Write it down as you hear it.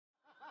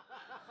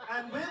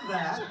And with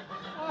that,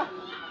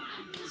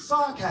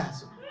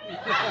 sarcasm,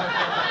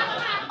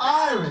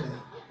 irony,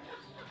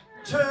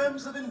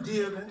 terms of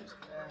endearment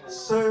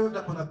served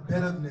up on a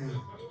bed of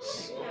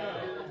names.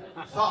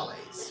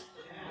 Follies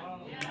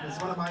is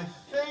one of my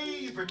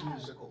favorite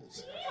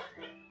musicals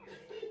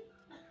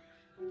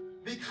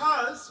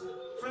because,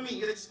 for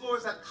me, it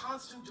explores that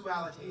constant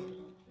duality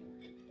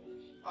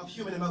of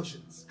human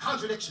emotions,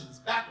 contradictions,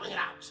 battling it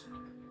out.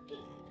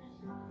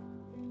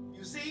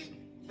 You see,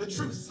 the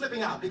truth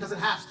slipping out because it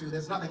has to,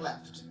 there's nothing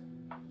left.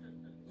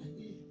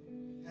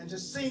 And to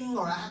sing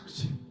or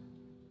act,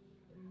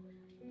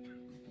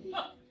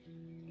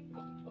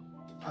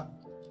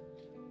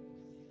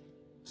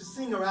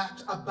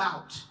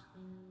 about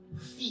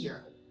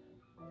fear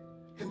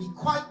can be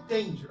quite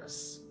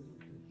dangerous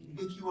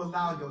if you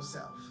allow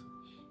yourself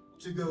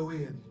to go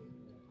in,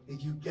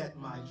 if you get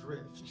my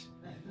drift.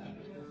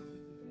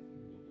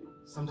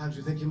 Sometimes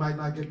you think you might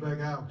not get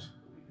back out.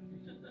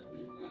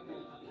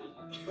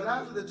 But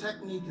after the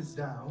technique is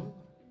down,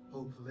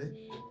 hopefully,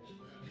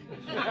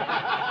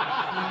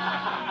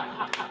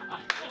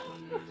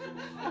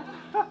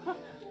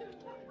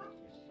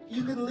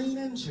 you can lean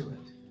into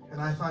it. And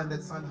I find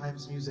that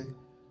Sondheim's music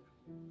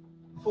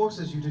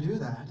forces you to do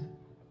that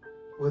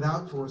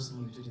without forcing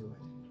you to do it.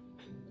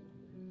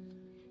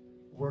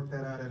 Work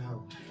that out at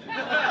home.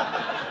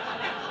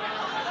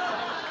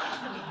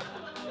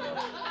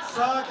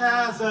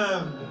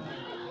 Sarcasm,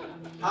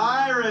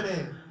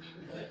 irony,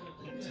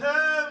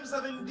 terms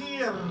of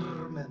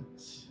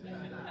endearment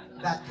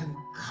that can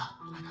cut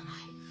like a knife.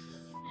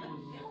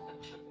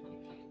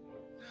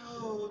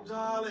 Oh,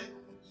 darling,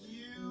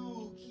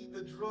 you keep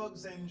the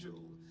drugs, angel.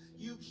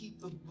 You keep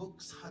the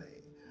books,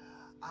 honey.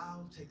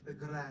 I'll take the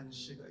grand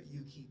sugar.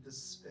 You keep the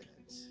spirit.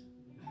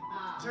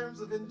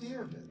 Terms of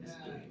endearment.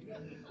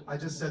 I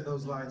just said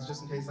those lines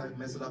just in case I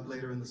mess it up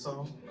later in the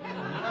song,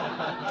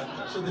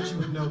 so that you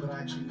would know that I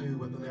actually knew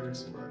what the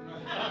lyrics were.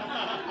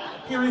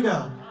 Here we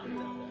go.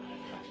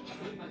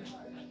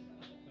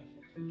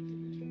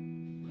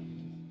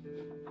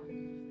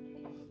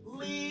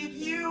 Leave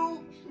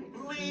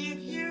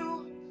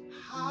you,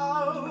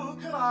 how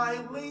could I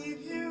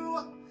leave you?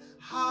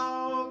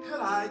 How could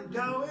I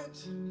go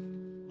it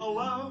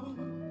alone?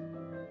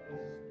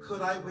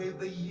 Could I wave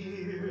the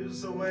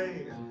years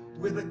away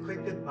with a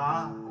quick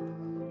goodbye?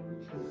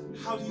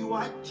 How do you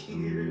wipe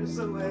tears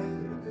away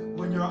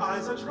when your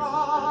eyes are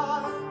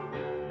dry?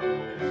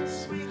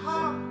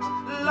 Sweetheart,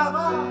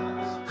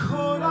 lover,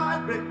 could I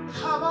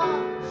recover?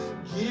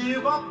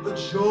 Give up the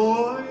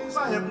joys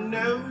I have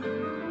known?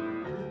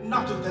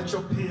 Not to fetch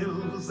your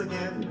pills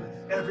again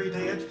every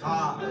day at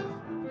 5.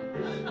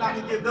 Not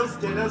to give those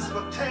dinners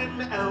for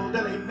 10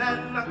 elderly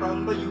men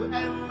from the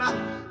UN.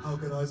 How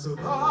could I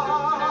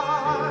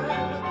survive?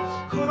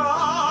 Could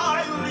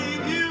I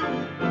leave you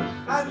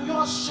and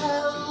your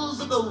shelves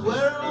of the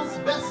world's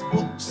best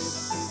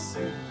books,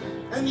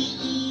 and the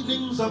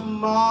evenings of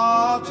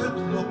martyred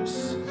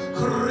looks,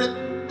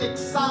 cryptic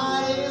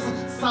sighs,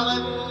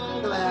 sullen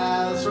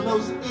glares from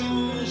those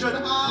injured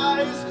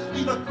eyes,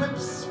 leave a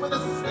quips with a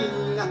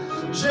sting,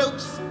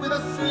 jokes with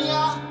a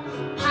sneer,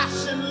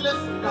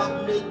 passionless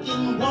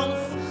love-making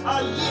once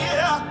a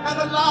year, and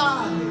the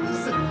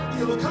lies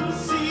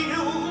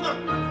ill-concealed,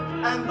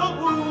 and the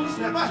wounds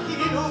never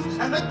healed,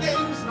 and the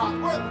game's not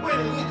worth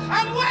winning.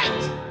 And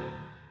wait!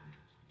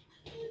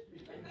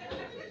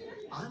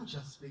 I'm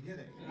just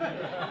beginning.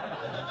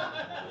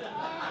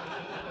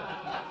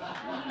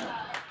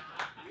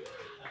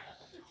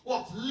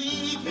 What,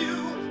 leave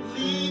you?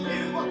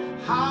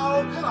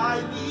 How could I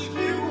leave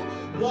you?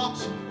 What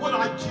would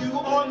I do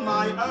on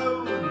my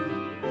own?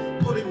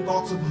 Putting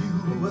thoughts of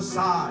you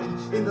aside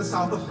in the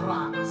south of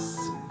France,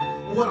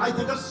 would I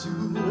think of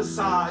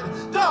suicide?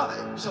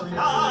 Darling, shall we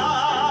dance?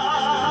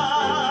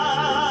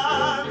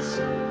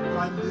 Would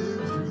I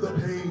live through the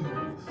pain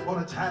on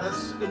a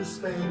terrace in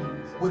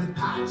Spain? Would it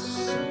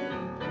pass?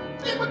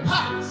 It would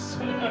pass.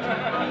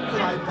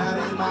 Could I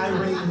bury my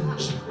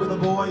rage with a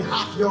boy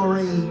half your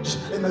age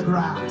in the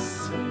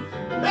grass?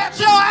 Bet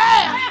your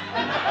ass!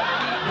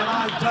 But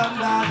I've done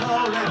that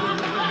already.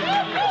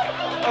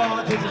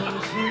 Or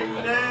didn't you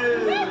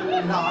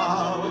know?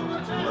 Now,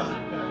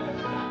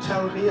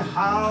 tell me,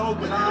 how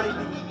can I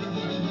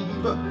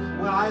leave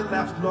when I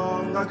left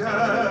long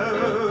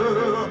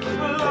ago?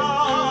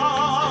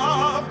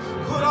 Love,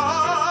 could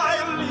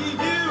I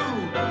leave you?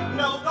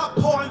 No, the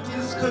point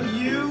is, could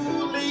you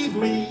leave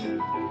me?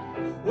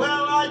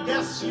 Well, I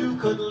guess you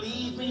could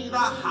leave me the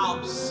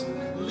house,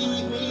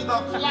 leave me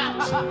the flat,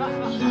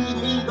 leave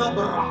me the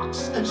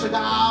Brocs and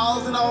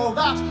Chagalls and all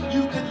that.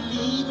 You could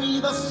leave me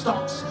the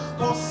stocks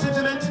for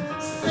sentiment's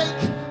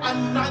sake,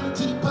 and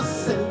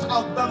 90%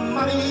 of the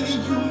money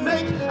you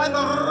make, and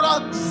the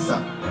rugs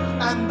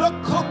and the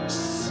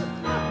cooks.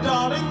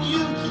 Darling,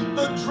 you keep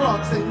the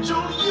drugs,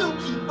 angel, you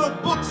keep the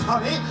books,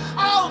 honey.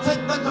 I'll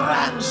take the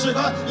grand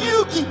sugar,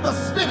 you keep the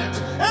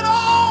spirit, and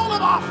all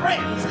of our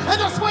friends, and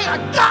just wait a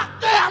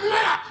goddamn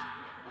minute!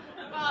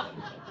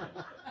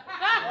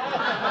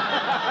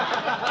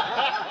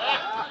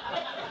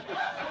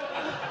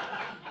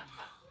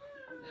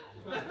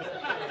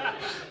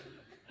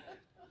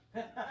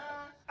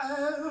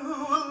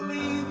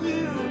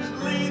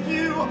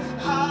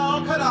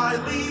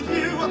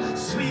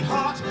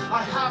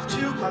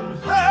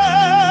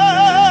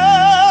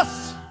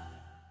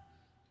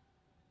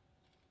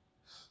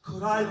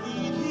 Could I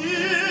leave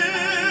you?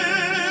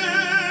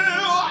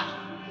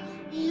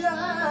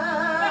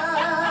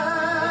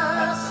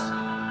 Yes.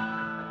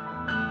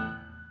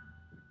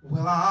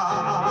 Will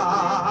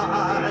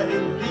I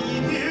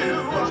leave you?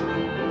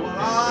 Will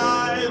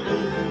I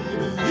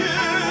leave you?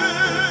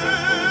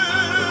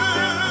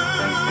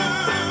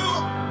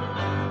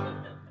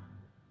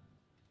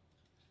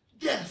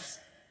 Yes.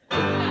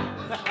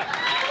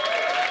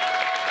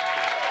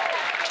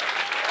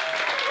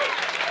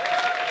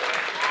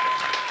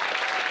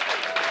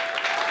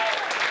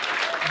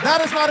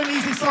 That is not an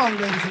easy song,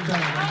 ladies and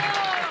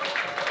gentlemen.